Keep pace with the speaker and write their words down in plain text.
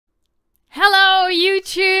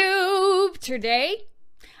YouTube! Today,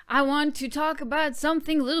 I want to talk about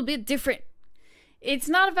something a little bit different. It's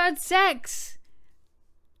not about sex.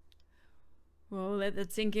 Well, let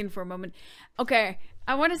that sink in for a moment. Okay,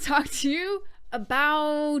 I want to talk to you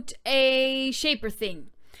about a shaper thing.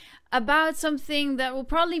 About something that will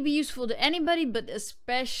probably be useful to anybody, but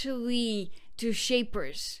especially to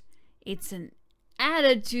shapers. It's an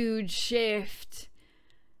attitude shift.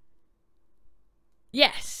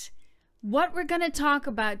 Yes, what we're gonna talk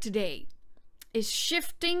about today is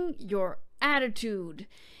shifting your attitude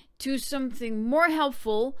to something more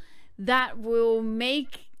helpful that will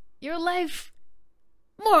make your life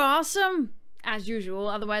more awesome, as usual.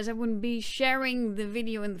 Otherwise, I wouldn't be sharing the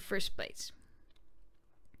video in the first place.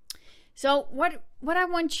 So what I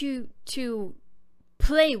want you to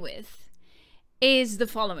play with is the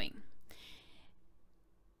following.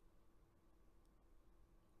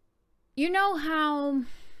 You know how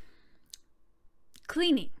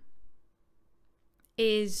cleaning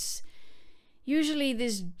is usually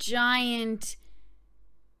this giant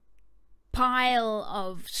pile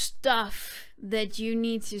of stuff that you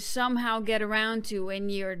need to somehow get around to,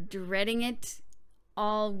 and you're dreading it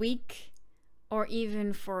all week or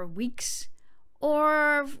even for weeks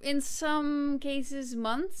or in some cases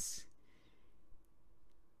months?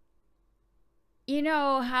 You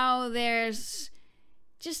know how there's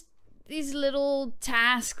just these little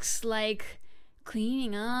tasks like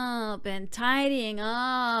cleaning up and tidying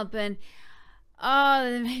up and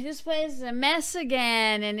oh, this place is a mess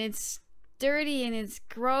again and it's dirty and it's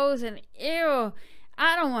gross and ew,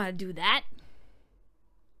 I don't want to do that.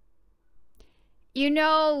 You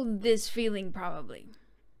know this feeling probably.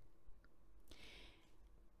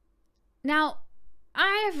 Now,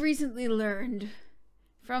 I have recently learned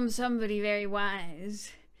from somebody very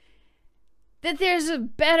wise that there's a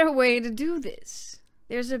better way to do this.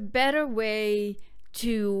 There's a better way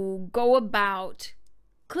to go about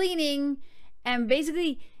cleaning and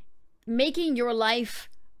basically making your life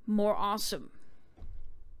more awesome.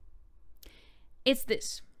 It's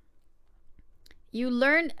this. You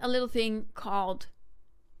learn a little thing called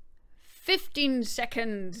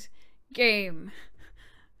 15-second game.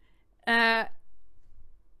 Every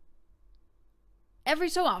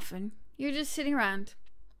so often, you're just sitting around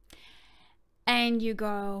and you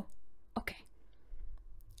go, okay,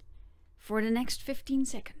 for the next 15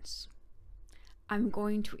 seconds, I'm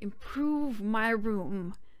going to improve my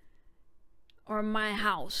room or my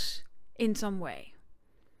house in some way.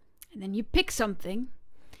 And then you pick something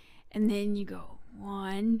and then you go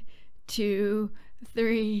 1, 2,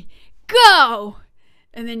 3, go!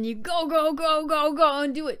 And then you go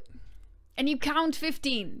and do it. And you count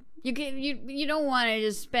 15. You don't want to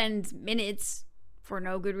just spend minutes for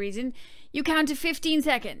no good reason. You count to 15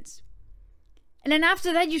 seconds. And then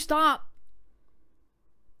after that you stop.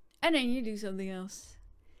 And then you do something else.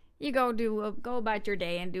 You go about your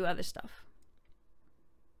day and do other stuff.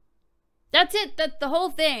 That's it. That's the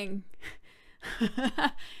whole thing.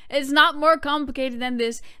 It's not more complicated than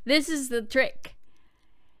this. This is the trick.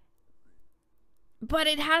 But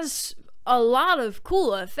it has a lot of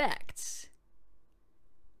cool effects.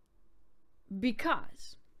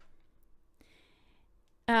 Because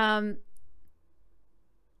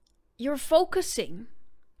you're focusing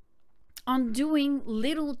on doing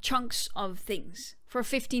little chunks of things for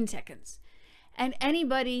 15 seconds. And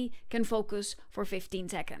anybody can focus for 15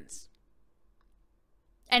 seconds.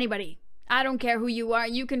 Anybody. I don't care who you are.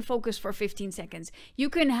 You can focus for 15 seconds. You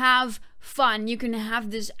can have fun. You can have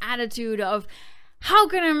this attitude of, how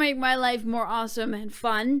can I make my life more awesome and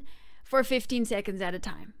fun for 15 seconds at a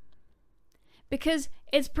time? Because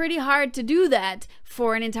it's pretty hard to do that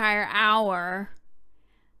for an entire hour.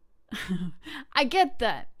 I get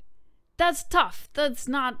that. That's tough. That's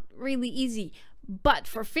not really easy. But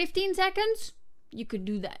for 15 seconds, you could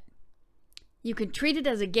do that. You can treat it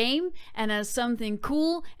as a game and as something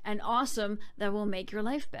cool and awesome that will make your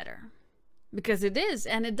life better. Because it is,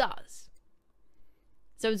 and it does.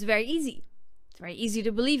 So it's very easy. It's very easy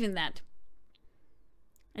to believe in that.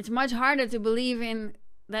 It's much harder to believe in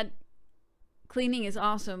that cleaning is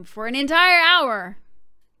awesome for an entire hour.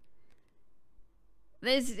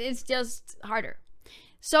 It's just harder.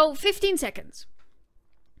 So 15 seconds.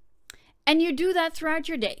 And you do that throughout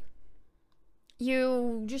your day.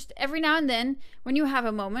 You just every now and then, when you have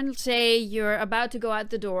a moment, say you're about to go out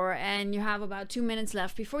the door and you have about 2 minutes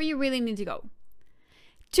left before you really need to go.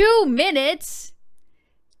 2 minutes?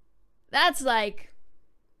 That's like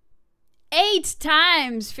 8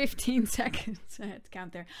 times 15 seconds. I had to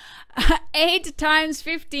count there. 8 times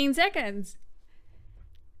 15 seconds.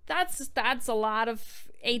 That's a lot of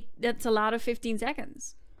 15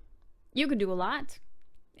 seconds. You can do a lot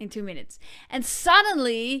in 2 minutes. And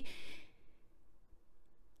suddenly,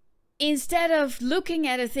 instead of looking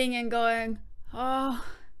at a thing and going, oh,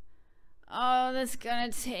 that's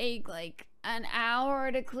gonna take like an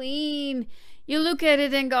hour to clean, you look at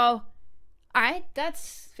it and go, all right,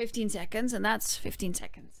 that's 15 seconds, and that's 15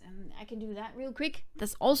 seconds. And I can do that real quick.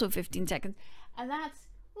 That's also 15 seconds. And that's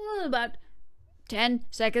about 10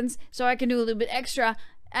 seconds, so I can do a little bit extra.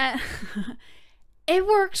 It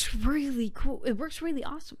works really cool. It works really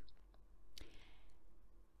awesome.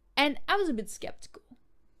 And I was a bit skeptical,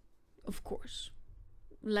 of course,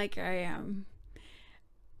 like I am.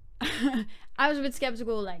 I was a bit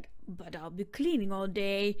skeptical, like, but I'll be cleaning all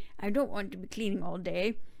day. I don't want to be cleaning all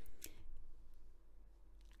day.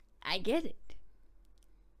 I get it.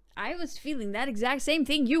 I was feeling that exact same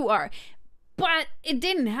thing you are, but it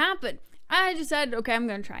didn't happen. I decided, okay, I'm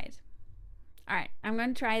gonna try it. All right, I'm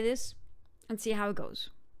gonna try this and see how it goes.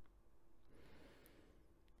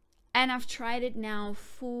 And I've tried it now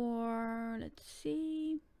for, let's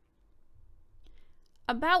see,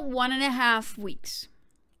 about 1.5 weeks.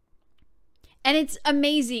 And it's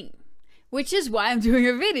amazing, which is why I'm doing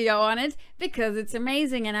a video on it, because it's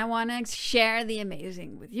amazing and I want to share the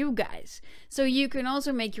amazing with you guys, so you can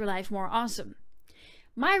also make your life more awesome.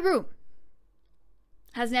 My room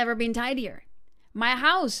has never been tidier. My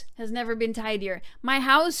house has never been tidier. My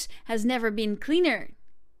house has never been cleaner.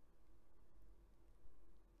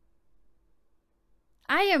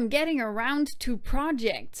 I am getting around to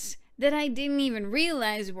projects that I didn't even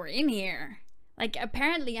realize were in here. Like,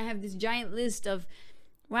 apparently I have this giant list of,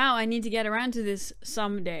 wow, I need to get around to this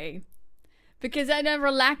someday. Because I'm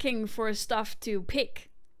never lacking for stuff to pick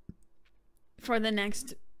for the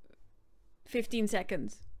next 15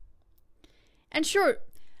 seconds. And sure,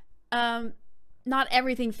 not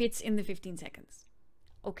everything fits in the 15 seconds.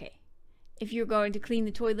 Okay, if you're going to clean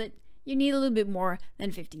the toilet, you need a little bit more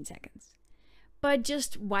than 15 seconds. But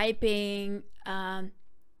just wiping the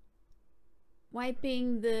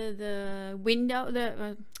window,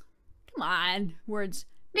 come on, words,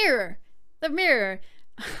 mirror, the mirror,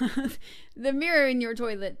 the mirror in your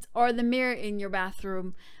toilet, or the mirror in your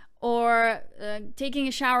bathroom, or taking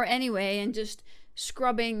a shower anyway and just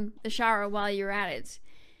scrubbing the shower while you're at it,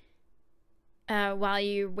 while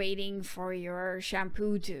you're waiting for your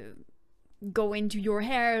shampoo to go into your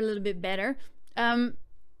hair a little bit better.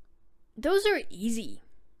 Those are easy.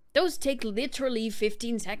 Those take literally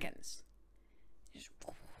 15 seconds.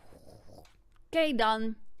 Okay,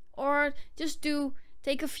 done. Or just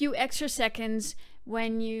take a few extra seconds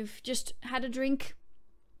when you've just had a drink.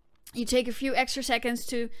 You take a few extra seconds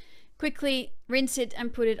to quickly rinse it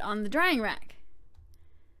and put it on the drying rack.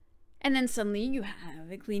 And then suddenly you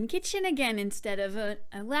have a clean kitchen again instead of a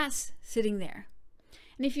glass sitting there.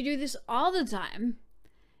 And if you do this all the time,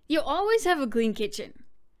 you always have a clean kitchen.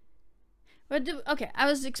 But okay, I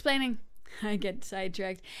was explaining, I get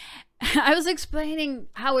sidetracked. I was explaining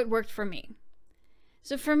how it worked for me.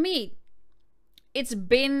 So for me, it's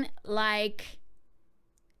been like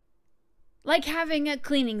having a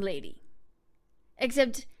cleaning lady.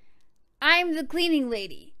 Except I'm the cleaning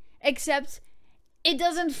lady. Except it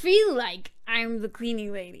doesn't feel like I'm the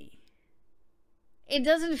cleaning lady. It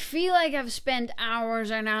doesn't feel like I've spent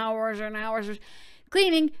hours and hours and hours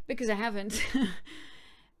cleaning, because I haven't.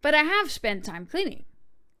 But I have spent time cleaning.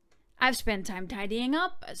 I've spent time tidying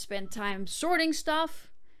up. I've spent time sorting stuff.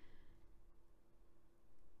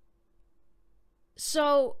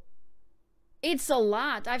 So it's a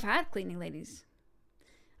lot. I've had cleaning ladies.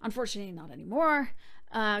 Unfortunately, not anymore,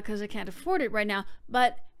 because I can't afford it right now.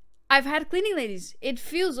 But I've had cleaning ladies. It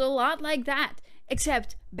feels a lot like that,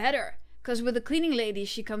 except better. Because with a cleaning lady,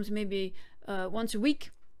 she comes maybe once a week.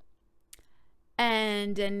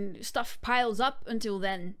 And then stuff piles up until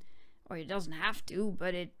then. Or it doesn't have to,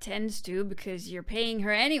 but it tends to, because you're paying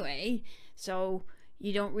her anyway. So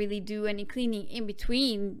you don't really do any cleaning in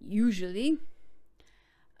between, usually.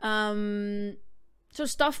 So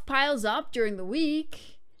stuff piles up during the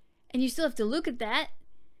week, and you still have to look at that.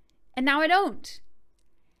 And now I don't.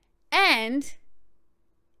 And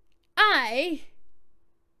I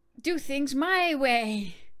do things my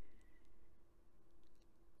way.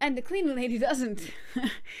 And the cleaning lady doesn't.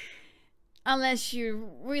 Unless you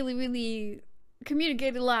really, really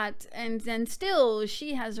communicate a lot. And then still,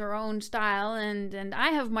 she has her own style. And I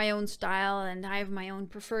have my own style. And I have my own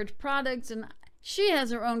preferred products. And she has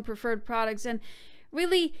her own preferred products. And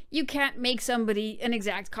really, you can't make somebody an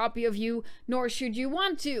exact copy of you. Nor should you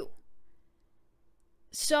want to.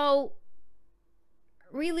 So,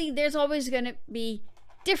 really, there's always going to be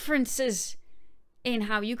differences in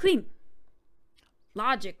how you clean.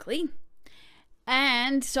 Logically.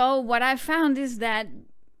 And so what I found is that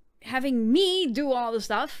having me do all the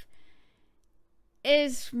stuff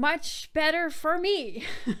is much better for me.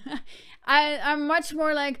 I'm much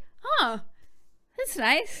more like, huh, that's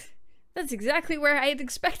nice. That's exactly where I'd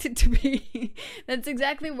expect it to be. That's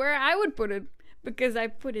exactly where I would put it, because I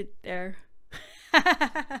put it there.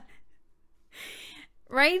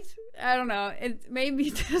 Right? I don't know. It maybe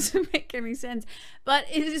it doesn't make any sense, but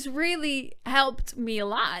it has really helped me a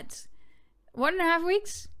lot. 1.5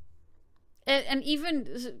 weeks, and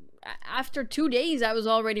even after 2 days, I was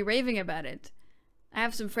already raving about it. I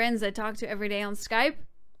have some friends I talk to every day on Skype,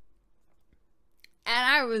 and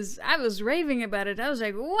I was raving about it. I was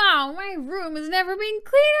like, wow, my room has never been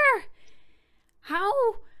cleaner.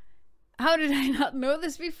 How did I not know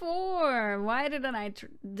this before? Why did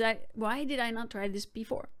I not try this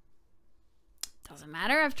before? Doesn't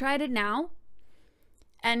matter. I've tried it now,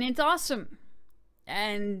 and it's awesome.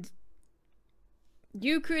 And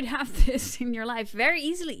you could have this in your life very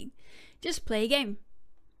easily. Just play a game.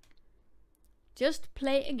 Just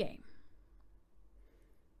play a game.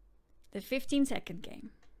 The 15-second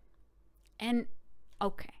game. And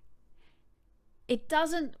okay. It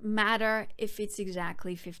doesn't matter if it's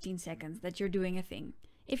exactly 15 seconds that you're doing a thing.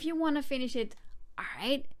 If you want to finish it,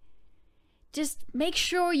 alright. Just make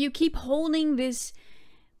sure you keep holding this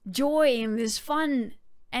joy and this fun.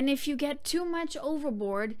 And if you get too much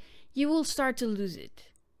overboard, you will start to lose it.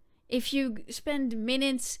 If you spend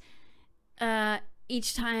minutes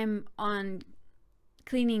each time on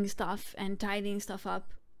cleaning stuff and tidying stuff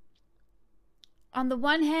up, on the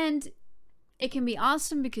one hand, it can be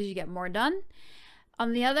awesome because you get more done.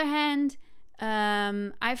 On the other hand,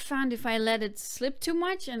 I've found if I let it slip too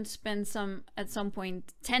much and spend at some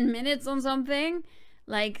point 10 minutes on something,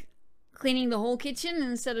 like cleaning the whole kitchen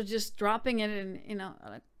instead of just dropping it in,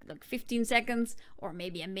 like 15 seconds or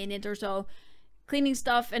maybe a minute or so, cleaning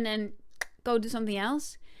stuff and then go do something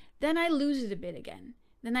else, then I lose it a bit again.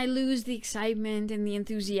 Then I lose the excitement and the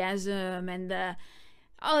enthusiasm and the,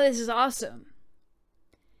 oh, this is awesome.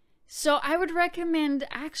 So I would recommend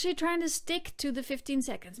actually trying to stick to the 15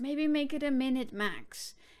 seconds. Maybe make it a minute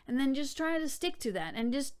max. And then just try to stick to that.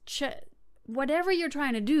 And just whatever you're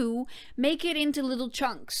trying to do, make it into little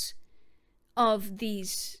chunks of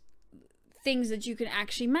these things that you can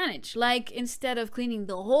actually manage. Like instead of cleaning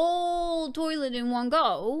the whole toilet in one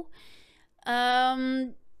go,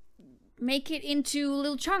 make it into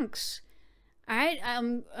little chunks. Alright,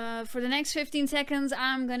 for the next 15 seconds,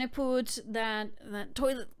 I'm gonna put that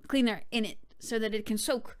toilet cleaner in it so that it can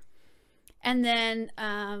soak. And then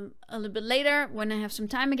a little bit later, when I have some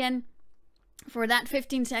time again, for that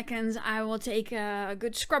 15 seconds, I will take a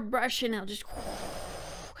good scrub brush and I'll just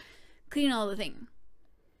clean all the thing.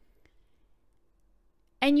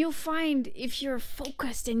 And you'll find if you're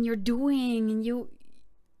focused and you're doing, and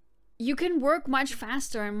you can work much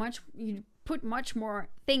faster and you put much more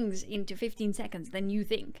things into 15 seconds than you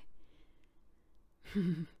think.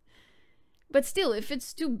 But still, if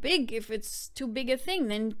it's too big a thing,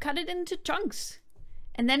 then cut it into chunks.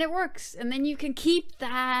 And then it works. And then you can keep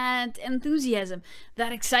that enthusiasm,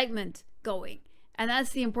 that excitement going. And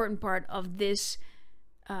that's the important part of this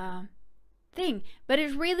thing. But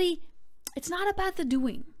it's not about the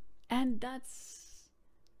doing. And that's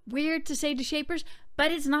weird to say to shapers,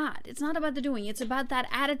 but it's not. It's not about the doing. It's about that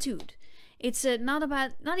attitude. It's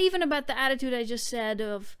not even about the attitude I just said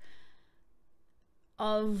of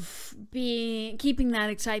keeping that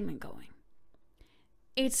excitement going.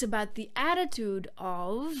 It's about the attitude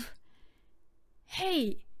of,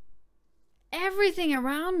 hey, everything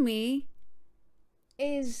around me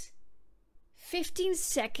is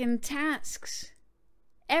 15-second tasks.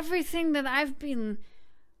 Everything that I've been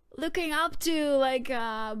looking up to like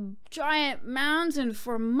a giant mountain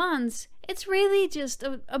for months, it's really just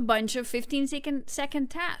a bunch of 15-second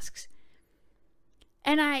tasks.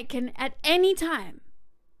 And I can, at any time,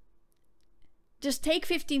 just take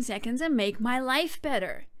 15 seconds and make my life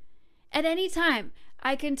better. At any time,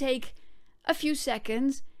 I can take a few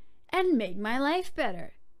seconds and make my life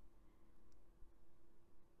better.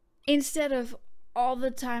 Instead of all the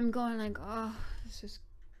time going like, oh,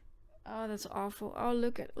 that's awful. Oh,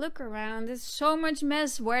 look around. There's so much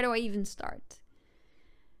mess. Where do I even start?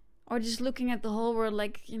 Or just looking at the whole world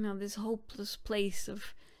like, this hopeless place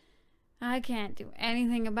of, I can't do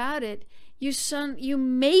anything about it. You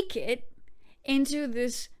make it into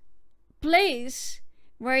this place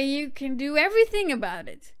where you can do everything about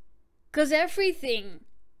it. Because everything,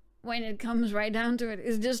 when it comes right down to it,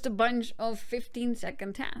 is just a bunch of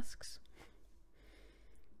 15-second tasks.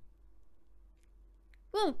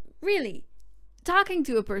 Well, really, talking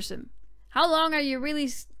to a person, how long are you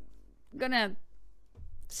really gonna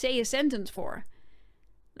say a sentence for.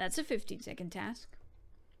 That's a 15-second task.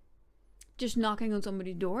 Just knocking on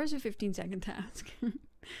somebody's door is a 15-second task.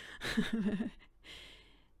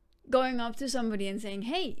 Going up to somebody and saying,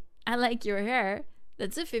 hey, I like your hair,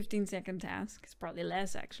 that's a 15-second task. It's probably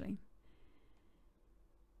less, actually.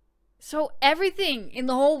 So everything in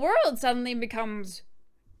the whole world suddenly becomes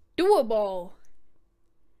doable.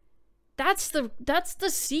 That's the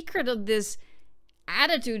secret of this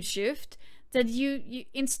attitude shift, that you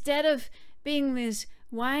instead of being this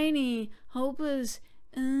whiny, hopeless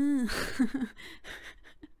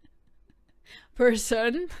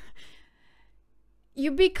person,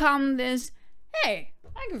 you become this, hey,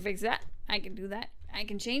 I can fix that, I can do that, I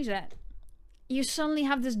can change that. You suddenly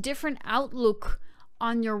have this different outlook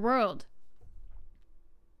on your world.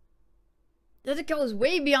 That it goes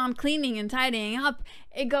way beyond cleaning and tidying up.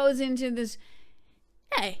 It goes into this,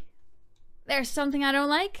 hey, there's something I don't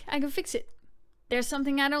like, I can fix it. There's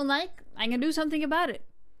something I don't like, I can do something about it.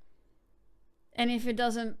 And if it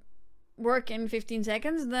doesn't work in 15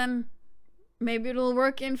 seconds, then maybe it'll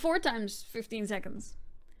work in 4 times 15 seconds.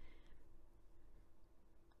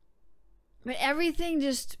 But everything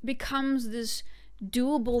just becomes this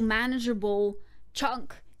doable, manageable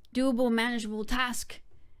chunk, doable, manageable task.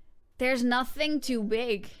 There's nothing too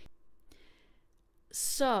big.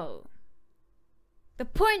 So, the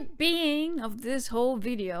point being of this whole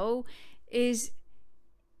video is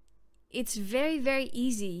it's very, very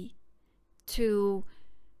easy to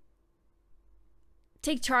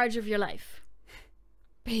take charge of your life,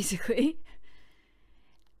 basically.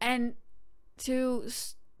 And to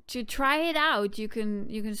try it out, you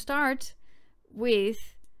can start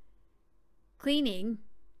with cleaning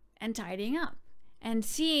and tidying up and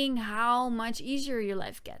seeing how much easier your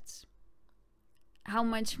life gets, how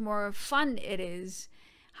much more fun it is,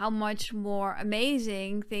 how much more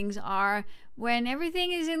amazing things are when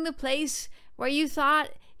everything is in the place where you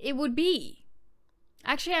thought it would be.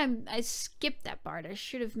 Actually, I skipped that part. I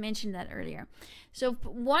should have mentioned that earlier. So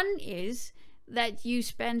one is that you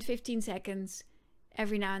spend 15 seconds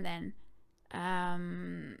every now and then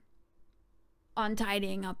on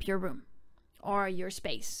tidying up your room or your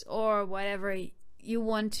space or whatever you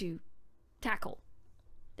want to tackle.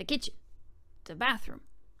 The kitchen, the bathroom.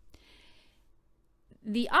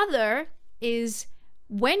 The other is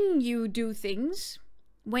when you do things,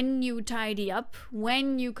 when you tidy up,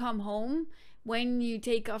 when you come home, when you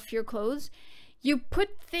take off your clothes, you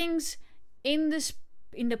put things in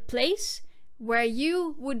the place where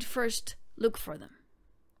you would first look for them,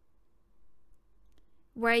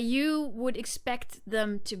 where you would expect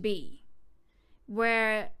them to be,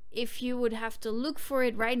 where if you would have to look for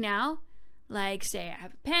it right now, like say I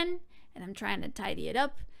have a pen and I'm trying to tidy it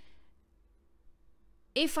up,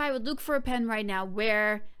 if I would look for a pen right now,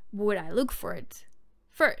 where would I look for it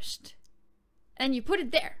first? And you put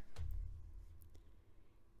it there.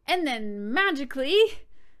 And then magically,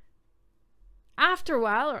 after a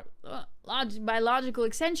while, or by logical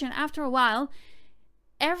extension, after a while,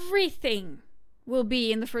 everything will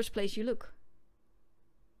be in the first place you look.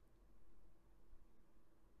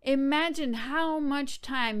 Imagine how much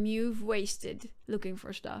time you've wasted looking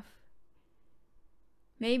for stuff.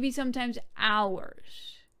 Maybe sometimes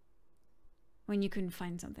hours when you couldn't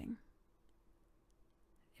find something.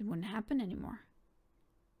 It wouldn't happen anymore.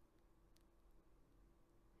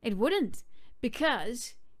 It wouldn't,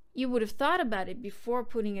 because you would have thought about it before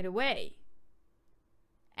putting it away.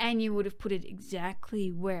 And you would have put it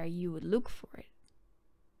exactly where you would look for it.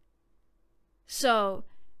 So,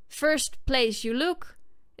 first place you look,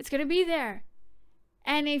 it's going to be there.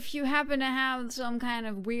 And if you happen to have some kind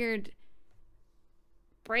of weird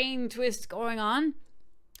brain twist going on,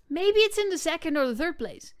 maybe it's in the second or the third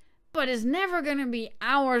place. But it's never going to be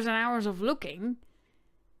hours and hours of looking.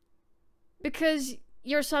 Because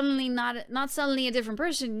you're suddenly not suddenly a different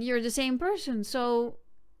person, you're the same person. So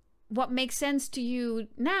what makes sense to you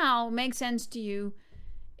now makes sense to you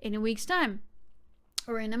in a week's time,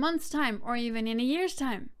 or in a month's time, or even in a year's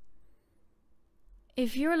time.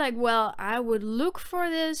 If you're like, well, I would look for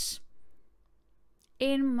this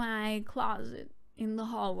in my closet in the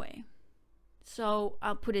hallway, so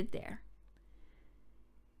I'll put it there.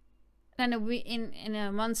 Then in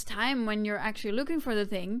a month's time, when you're actually looking for the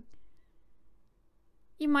thing,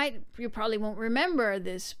 you probably won't remember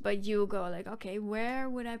this, but you go like, okay, where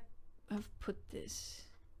would I have put this?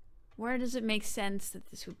 Where does it make sense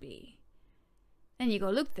that this would be? And you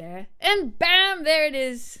go look there, and bam, there it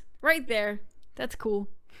is, right there. That's cool.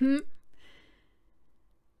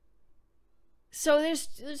 So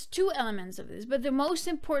there's two elements of this, but the most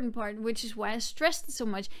important part, which is why I stressed it so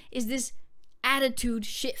much, is this attitude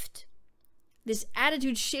shift. This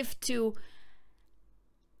attitude shift to,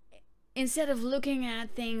 instead of looking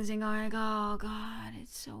at things and going, oh God,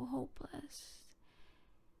 it's so hopeless.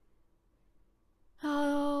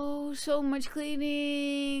 Oh, so much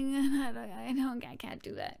cleaning. I can't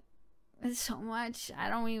do that. It's so much. I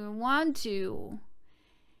don't even want to.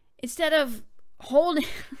 Instead of holding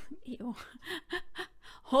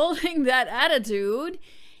that attitude,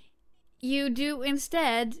 you do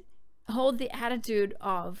instead hold the attitude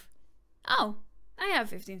of, oh, I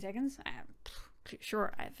have 15 seconds. I have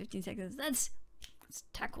 15 seconds. Let's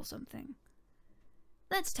tackle something.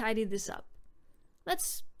 Let's tidy this up.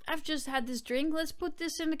 I've just had this drink. Let's put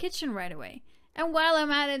this in the kitchen right away. And while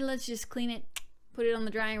I'm at it, let's just clean it, put it on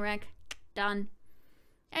the drying rack. Done.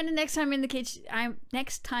 And the next time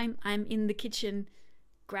I'm in the kitchen,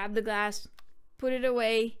 grab the glass, put it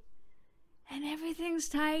away, and everything's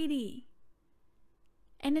tidy.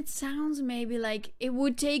 And it sounds maybe like it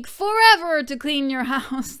would take forever to clean your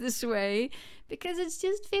house this way, because it's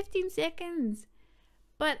just 15 seconds.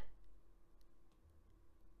 But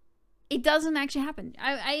it doesn't actually happen.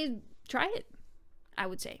 I try it, I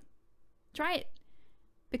would say. Try it.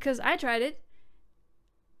 Because I tried it.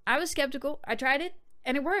 I was skeptical. I tried it,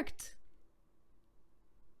 and it worked.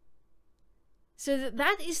 So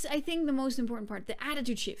that is, I think, the most important part, the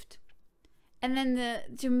attitude shift. And then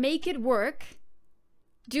to make it work,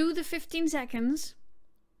 do the 15 seconds.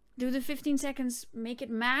 Do the 15 seconds, make it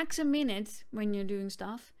max a minute when you're doing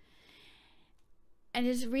stuff. And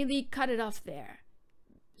just really cut it off there,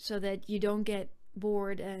 so that you don't get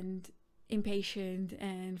bored and impatient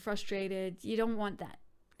and frustrated. You don't want that.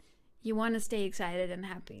 You want to stay excited and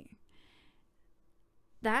happy.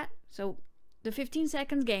 So the 15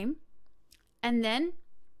 seconds game. And then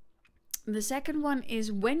the second one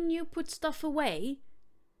is when you put stuff away,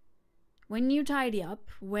 when you tidy up,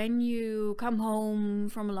 when you come home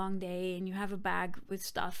from a long day and you have a bag with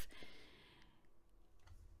stuff,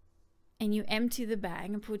 and you empty the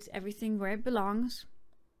bag and put everything where it belongs,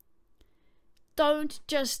 don't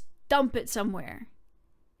just dump it somewhere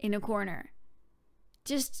in a corner.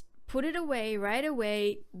 Just put it away right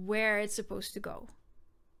away where it's supposed to go.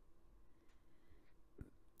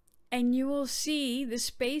 And you will see the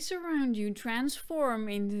space around you transform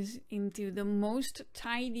into the most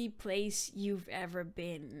tidy place you've ever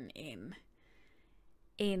been in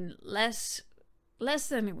less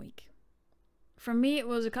than a week. For me, it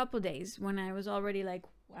was a couple days when I was already like,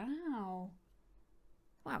 wow,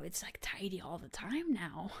 it's like tidy all the time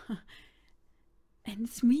now. And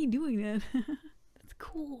it's me doing it. That's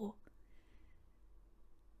cool.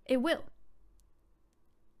 It will.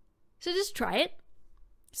 So just try it.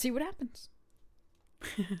 See what happens.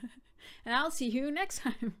 And I'll see you next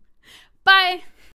time. Bye!